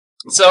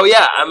So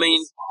yeah, I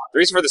mean, the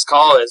reason for this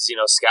call is,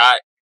 Scott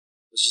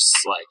was just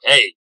like,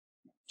 "Hey,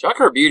 John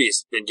Carbutti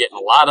been getting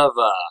a lot of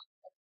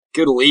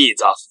good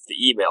leads off of the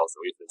emails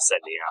that we've been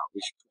sending out.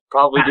 We should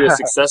probably do a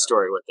success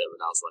story with them."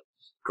 And I was like,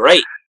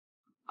 "Great!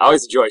 I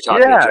always enjoy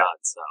talking to Yeah. John."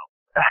 So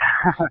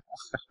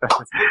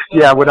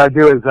Yeah, what I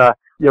do is,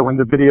 when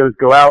the videos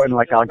go out and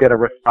like I'll get a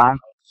response,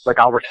 like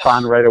I'll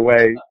respond right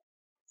away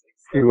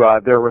to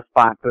their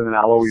response, and then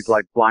I'll always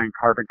like blind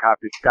carbon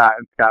copy Scott,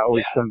 and Scott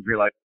always sends me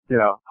like,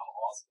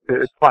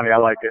 it's funny. I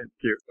like it. It's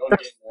cute.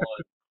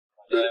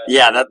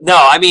 yeah,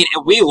 I mean,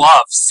 we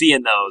love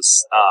seeing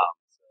those,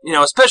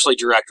 especially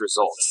direct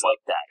results like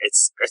that.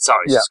 It's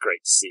always Yeah. just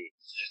great to see.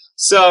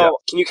 So, Yeah.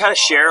 can you kind of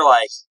share,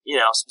 like,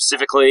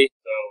 specifically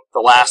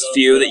the last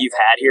few that you've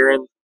had here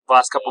in the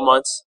last couple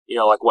months?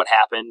 Like what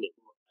happened?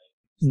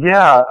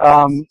 Yeah,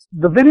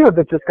 the video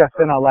that just got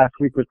sent out last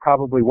week was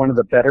probably one of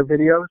the better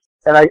videos,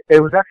 and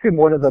it was actually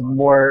one of the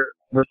more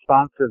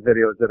responsive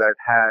videos that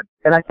I've had,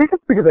 and I think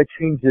it's because I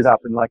changed it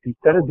up, and like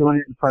instead of doing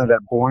it in front of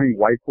that boring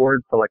whiteboard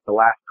for like the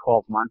last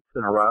 12 months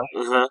in a row,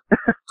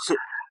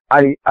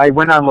 I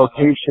went on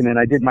location and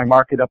I did my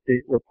market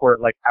update report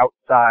like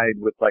outside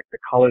with like the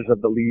colors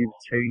of the leaves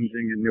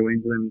changing in New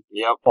England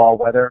fall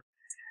weather,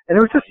 and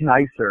it was just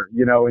nicer,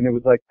 and it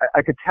was like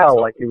I could tell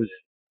like it was.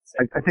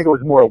 I think it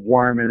was more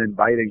warm and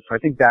inviting, so I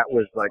think that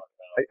was like,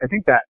 I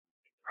think that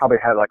probably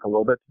had like a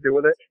little bit to do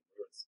with it.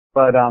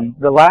 But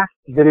the last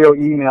video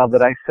email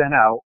that I sent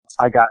out,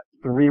 I got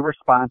 3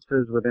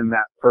 responses within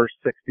that first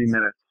 60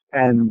 minutes,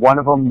 and one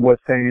of them was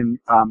saying,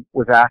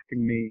 was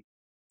asking me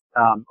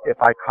if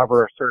I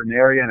cover a certain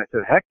area, and I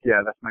said, heck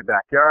yeah, that's my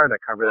backyard, I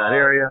cover that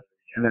area,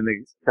 and then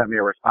they sent me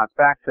a response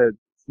back, said,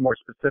 more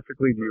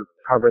specifically, do you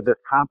cover this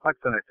complex?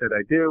 And I said,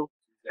 I do.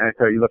 And I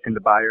said, are you looking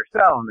to buy or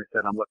sell? And they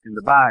said, I'm looking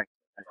to buy.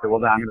 I said,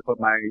 well, then I'm going to put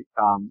my,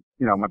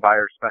 my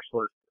buyer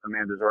specialist,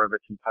 Amanda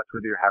Zorovich, in touch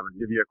with you, have her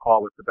give you a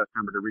call. What's the best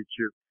number to reach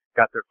you?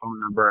 Got their phone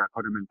number. I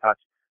put them in touch.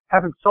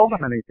 Haven't sold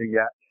them anything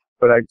yet,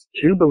 but I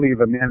do believe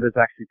Amanda's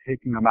actually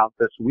taking them out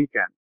this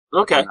weekend.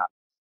 Okay.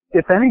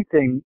 If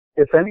anything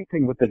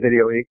with the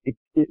video,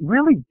 it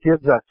really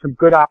gives us some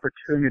good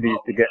opportunities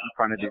to get in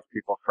front of these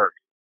people first.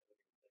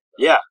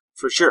 Yeah,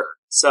 for sure.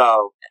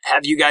 So,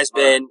 have you guys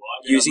been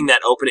using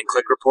that open and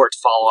click report to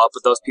follow up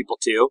with those people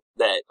too?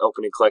 That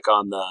open and click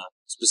on the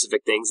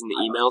specific things in the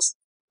emails?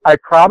 I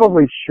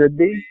probably should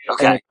be.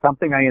 Okay. And it's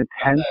something I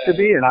intend to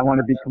be, and I want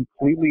to be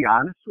completely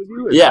honest with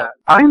you. Yeah.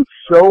 I'm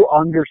so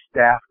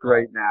understaffed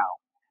right now,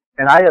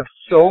 and I have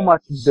so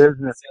much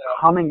business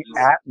coming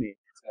at me.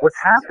 What's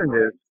happened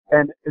is,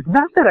 and it's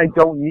not that I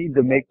don't need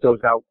to make those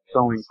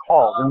outgoing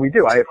calls, and we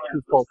do. I have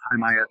 2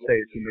 full-time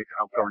ISAs who make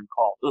outgoing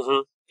calls.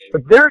 Mm-hmm.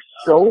 But they're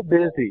so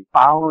busy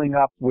following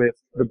up with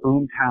the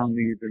Boomtown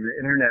leads and the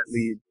internet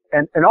leads.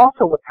 And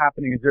also what's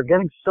happening is they're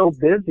getting so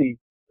busy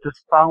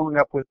just following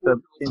up with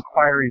the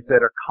inquiries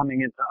that are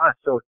coming into us.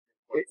 So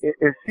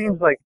it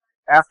seems like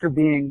after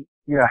being,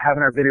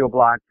 having our video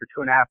blog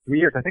for 2.5, 3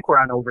 years, I think we're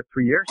on over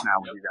 3 years now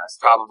with you guys.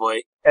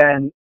 Probably.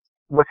 And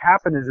what's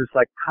happened is this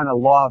like kind of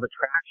law of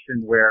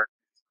attraction where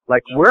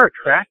like we're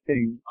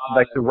attracting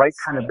like the right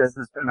kind of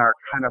business in our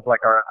kind of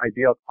like our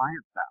ideal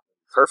clients now.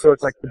 Perfect. So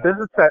it's like the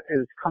business that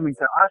is coming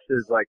to us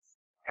is like,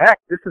 heck,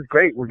 this is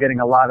great. We're getting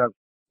a lot of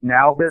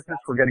now business.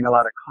 We're getting a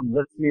lot of come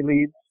list me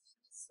leads,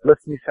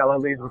 list me seller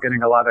leads. We're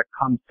getting a lot of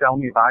come sell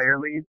me buyer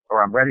leads,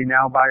 or I'm ready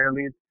now buyer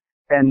leads.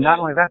 And not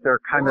only that, they're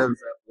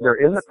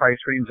in the price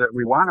range that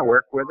we want to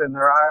work with, and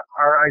they're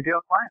our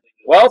ideal clients.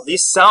 Well,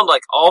 these sound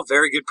like all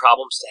very good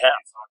problems to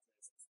have.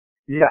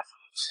 Yes.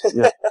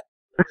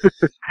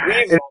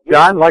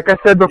 John, like I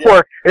said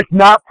before, it's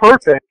not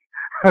perfect.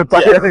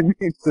 By any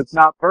means, it's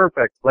not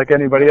perfect like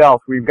anybody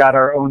else. We've got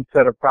our own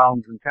set of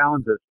problems and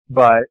challenges,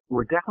 but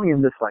we're definitely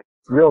in this like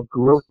real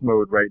growth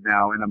mode right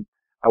now, and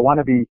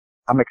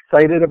I'm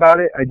excited about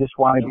it. I just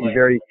want to be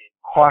very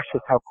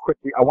cautious how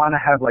quickly. I want to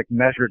have like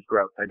measured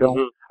growth. I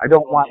don't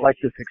want like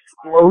this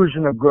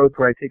explosion of growth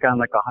where I take on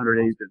like 100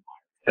 agents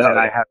and then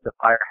I have to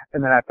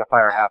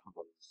fire half of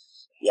them.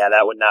 Yeah,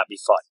 that would not be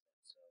fun.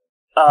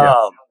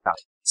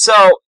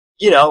 So,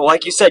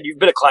 like you said, you've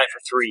been a client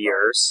for 3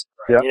 years.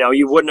 Yep.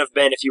 You wouldn't have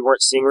been if you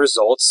weren't seeing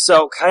results.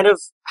 So kind of,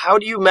 how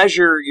do you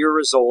measure your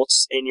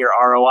results in your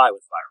ROI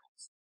with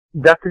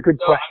Vyral? That's a good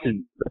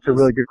question. That's a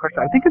really good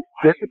question. I think it's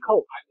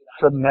difficult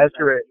to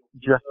measure it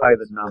just by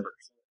the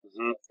numbers.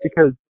 Mm-hmm.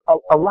 Because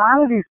a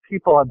lot of these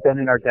people have been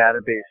in our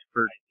database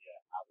for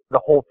the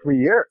whole 3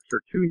 years or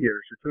 2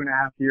 years or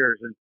 2.5 years,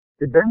 and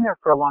they've been there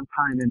for a long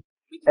time,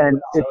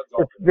 and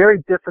it's very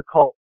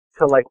difficult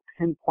to like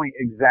pinpoint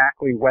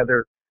exactly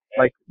whether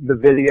like the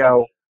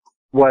video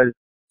was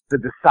the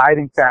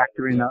deciding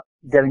factor in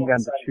getting them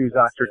to choose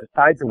us or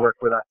decide to work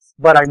with us.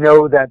 But I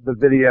know that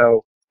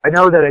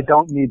I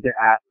don't need to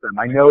ask them.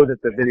 I know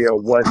that the video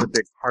was a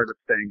big part of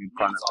staying in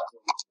front of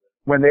them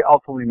when they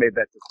ultimately made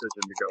that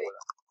decision to go with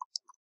us.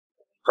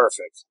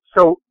 Perfect.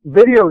 So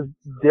video's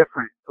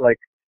different. Like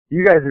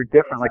you guys are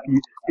different. Like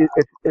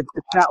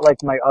it's not like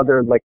my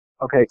other like,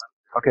 okay,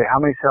 okay, how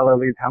many seller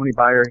leads, how many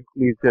buyer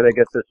leads did I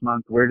get this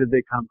month? Where did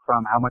they come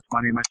from? How much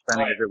money am I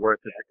spending? Is it worth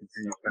it to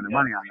continue spending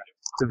money on it?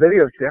 The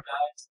video is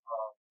different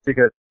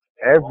because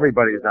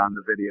everybody's on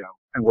the video,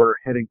 and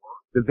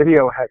the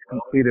video has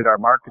completed our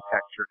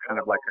architecture, kind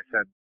of like I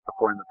said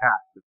before in the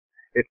past.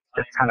 It's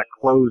just kind of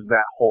closed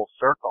that whole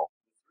circle.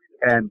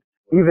 And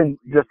even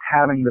just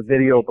having the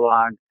video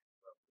blog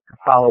to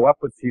follow up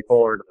with people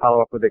or to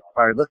follow up with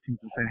expired listings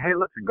and saying, hey,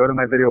 listen, go to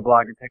my video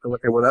blog and take a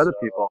look at what other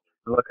people,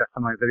 and look at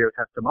some of my video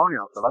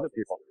testimonials of other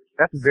people.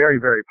 That's very,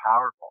 very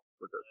powerful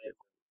with those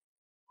people.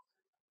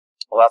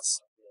 Well, that's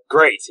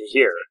great to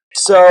hear.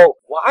 So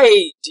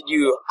why did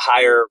you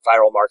hire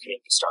Vyral Marketing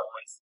to start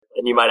with?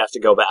 And you might have to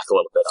go back a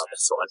little bit on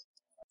this one.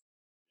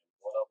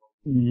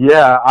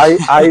 Yeah,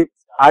 I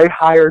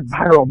hired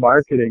Vyral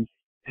Marketing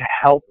to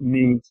help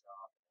me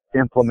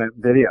implement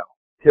video,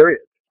 period.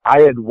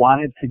 I had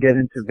wanted to get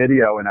into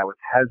video and I was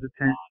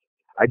hesitant.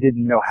 I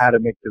didn't know how to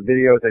make the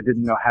videos. I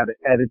didn't know how to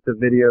edit the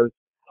videos.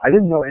 I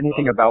didn't know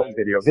anything about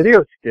video.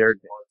 Video scared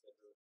me.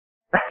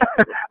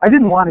 I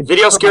didn't want to.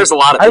 Video scares a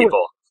lot of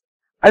people.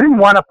 I didn't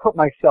want to put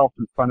myself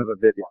in front of a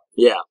video.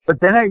 Yeah. But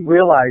then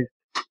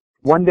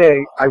one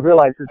day I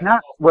realized it's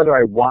not whether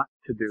I want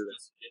to do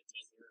this.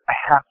 I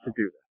have to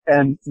do this.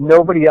 And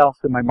nobody else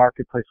in my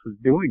marketplace was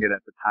doing it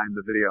at the time,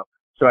 the video.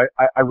 So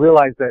I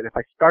realized that if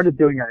I started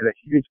doing it, I had a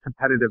huge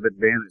competitive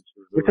advantage,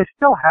 which I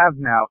still have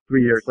now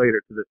 3 years later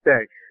to this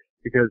day,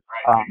 because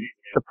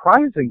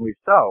surprisingly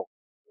so,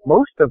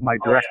 most of my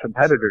direct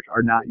competitors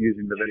are not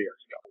using the video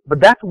still. But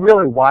that's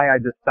really why I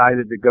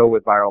decided to go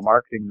with Vyral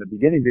Marketing in the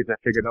beginning, because I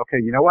figured,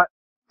 okay, you know what?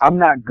 I'm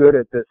not good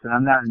at this and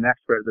I'm not an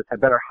expert at this. I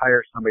better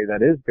hire somebody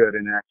that is good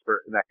and an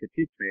expert and that could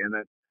teach me. And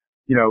that,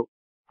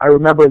 I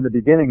remember in the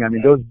beginning,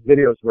 those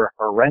videos were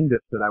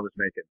horrendous that I was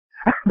making.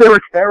 They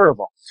were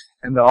terrible.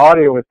 And the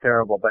audio was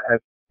terrible. But as,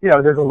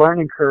 there's a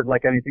learning curve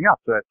like anything else.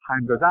 So as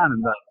time goes on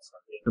and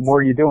the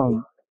more you do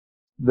them,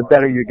 the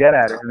better you get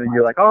at it. And then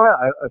you're like, oh,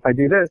 if I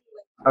do this,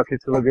 okay,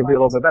 so it'll be a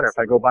little bit better. If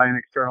I go buy an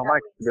external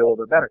mic, it'll be a little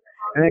bit better.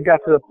 And it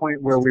got to the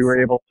point where we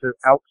were able to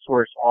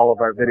outsource all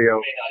of our video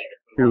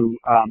to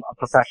a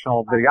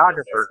professional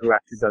videographer who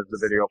actually does the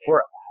video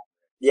for us.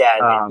 Yeah,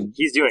 and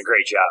he's doing a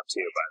great job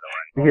too, by the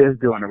way. He is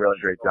doing a really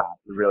great job.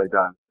 He really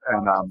does.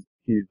 And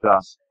he's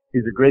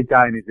a great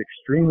guy, and he's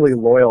extremely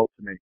loyal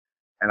to me.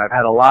 And I've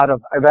had a lot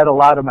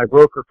of my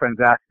broker friends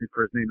ask me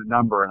for his name and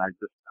number, and I'm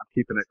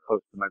keeping it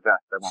close to my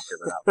vest. I won't give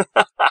it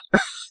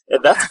out.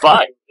 And that's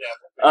fine.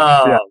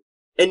 Yeah.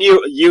 And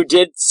you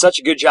did such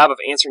a good job of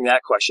answering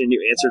that question.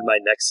 You answered my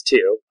next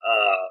two.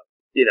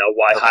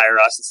 Why hire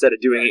us instead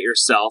of doing it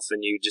yourself?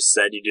 And you just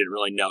said you didn't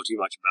really know too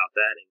much about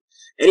that. And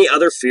any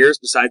other fears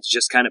besides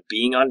just kind of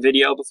being on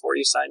video before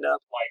you signed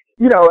up?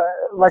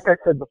 Like I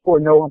said before,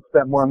 no one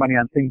spent more money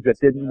on things that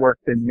didn't work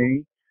than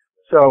me.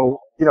 So,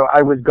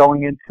 I was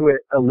going into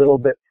it a little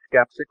bit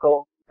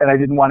skeptical, and I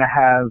didn't want to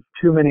have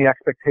too many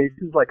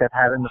expectations like I've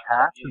had in the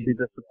past and be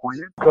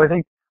disappointed. So I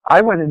think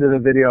I went into the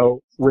video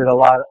with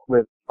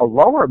a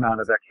lower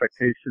amount of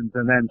expectations,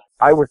 and then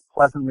I was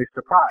pleasantly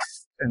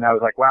surprised. And I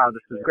was like, wow,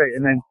 this is great.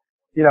 And then,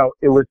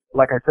 it was,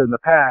 like I said in the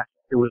past,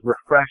 it was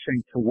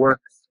refreshing to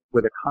work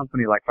with a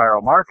company like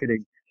Vyral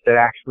Marketing that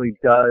actually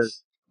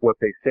does what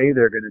they say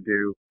they're going to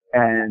do,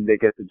 and they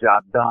get the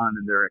job done,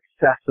 and they're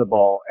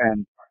accessible,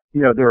 and,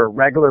 they're a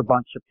regular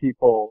bunch of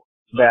people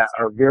that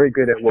are very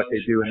good at what they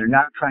do, and they're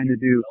not trying to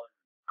do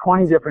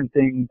 20 different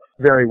things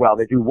very well.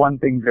 They do one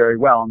thing very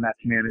well, and that's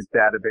manage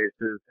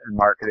databases and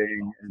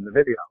marketing and the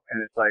video.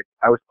 And it's like,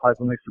 I was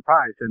pleasantly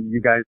surprised. And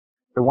you guys,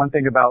 the one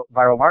thing about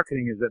Vyral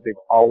Marketing is that they've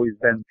always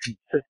been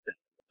consistent.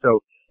 So,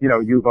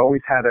 you've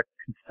always had a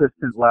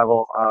consistent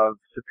level of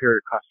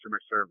superior customer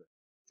service.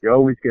 You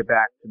always get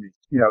back to me.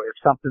 If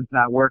something's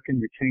not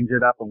working, we change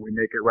it up and we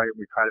make it right, and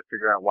we try to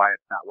figure out why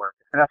it's not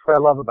working. And that's what I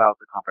love about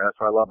the company. That's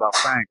what I love about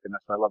Frank, and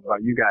that's what I love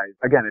about you guys.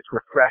 Again, it's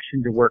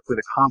refreshing to work with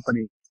a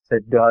company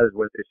that does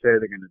what they say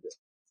they're going to do.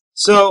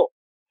 So,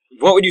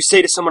 what would you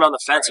say to someone on the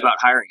fence about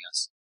hiring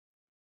us?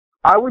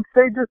 I would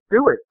say just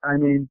do it.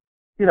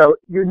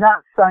 You're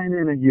not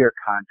signing a year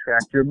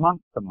contract. You're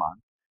month to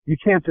month. You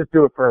can't just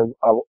do it for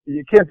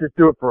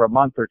a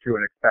month or two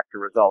and expect a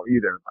result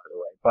either, by the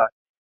way. But,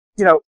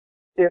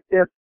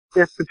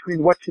 if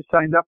between what you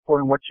signed up for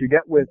and what you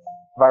get with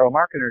Vyral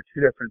Marketing are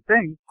two different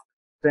things,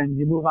 then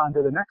you move on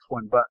to the next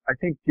one. But I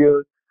think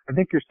you're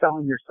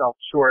selling yourself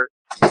short.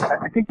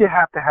 I think you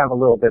have to have a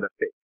little bit of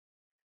faith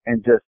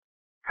and just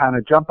kind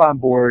of jump on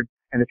board.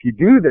 And if you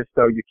do this,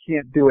 though, you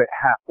can't do it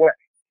halfway.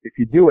 If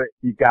you do it,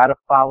 you got to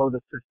follow the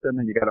system,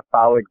 and you got to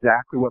follow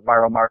exactly what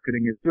Vyral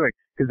Marketing is doing.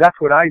 Because that's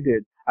what I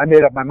did. I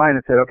made up my mind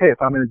and said, okay,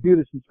 if I'm going to do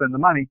this and spend the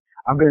money,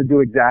 I'm going to do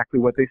exactly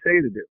what they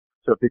say to do.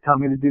 So if they tell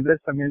me to do this,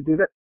 I'm going to do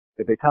this.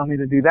 If they tell me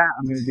to do that,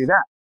 I'm going to do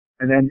that.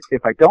 And then if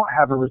I don't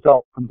have a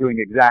result from doing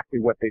exactly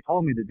what they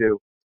told me to do,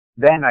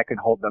 then I can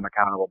hold them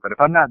accountable. But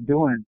if I'm not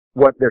doing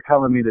what they're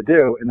telling me to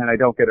do, and then I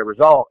don't get a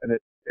result, and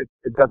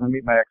it doesn't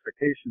meet my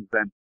expectations,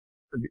 then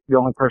the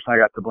only person I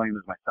got to blame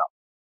is myself.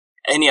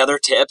 Any other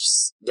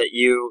tips that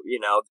you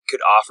could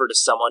offer to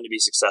someone to be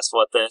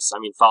successful at this?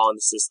 Following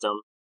the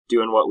system,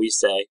 doing what we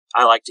say.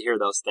 I like to hear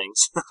those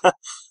things.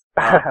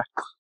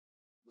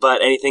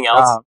 But anything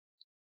else?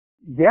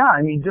 Yeah,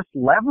 I mean, just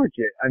leverage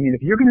it. I mean,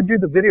 if you're going to do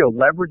the video,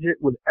 leverage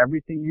it with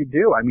everything you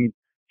do. I mean,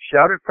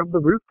 shout it from the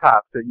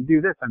rooftops that you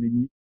do this. I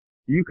mean,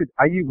 we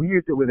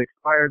use it with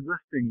expired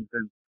listings,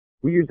 and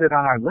we use it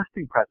on our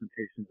listing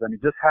presentations. I mean,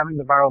 just having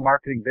the Vyral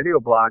Marketing video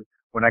blog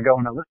when I go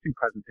on a listing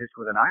presentation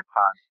with an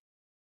iPad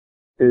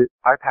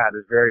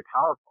is very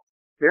powerful.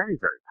 Very,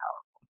 very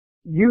powerful.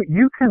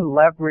 You can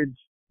leverage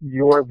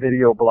your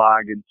video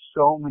blog in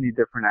so many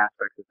different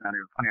aspects. It's not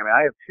even funny. I mean,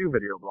 I have 2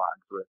 video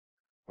blogs with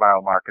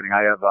Vyral Marketing.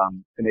 I have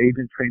an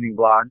agent training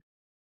blog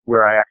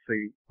where I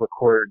actually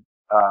record,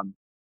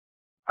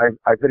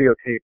 I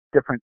videotape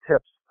different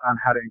tips on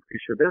how to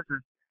increase your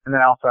business. And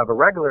then I also have a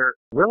regular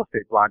real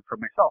estate blog for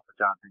myself at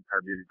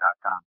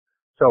jonathancarbutti.com.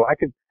 So I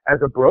could,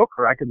 as a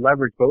broker, I could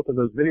leverage both of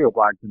those video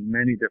blogs in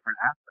many different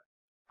aspects.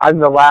 I'm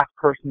the last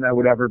person that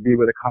would ever be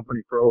with a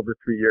company for over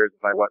 3 years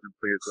if I wasn't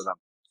pleased with them.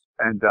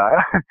 And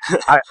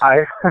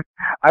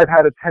I've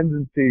had a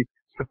tendency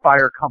to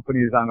fire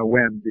companies on a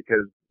whim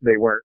because they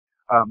weren't,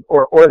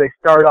 or they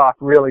start off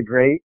really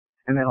great,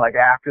 and then like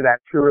after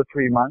that 2 or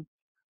 3 months,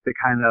 they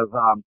kind of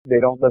they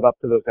don't live up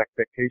to those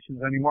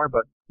expectations anymore.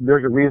 But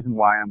there's a reason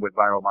why I'm with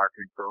Vyral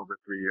Marketing for over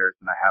 3 years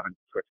and I haven't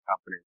switched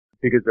companies,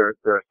 because they're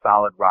a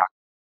solid rock.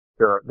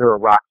 They're a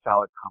rock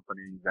solid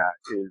company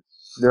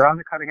they're on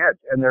the cutting edge,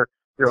 and they're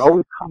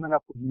always coming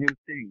up with new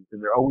things,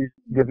 and they're always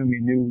giving me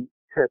new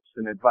tips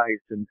and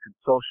advice and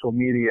social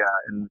media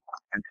and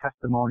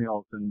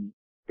testimonials, and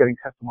getting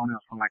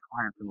testimonials from my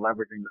clients and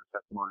leveraging those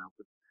testimonials.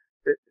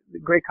 It's a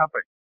great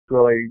company. It's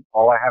really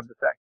all I have to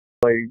say.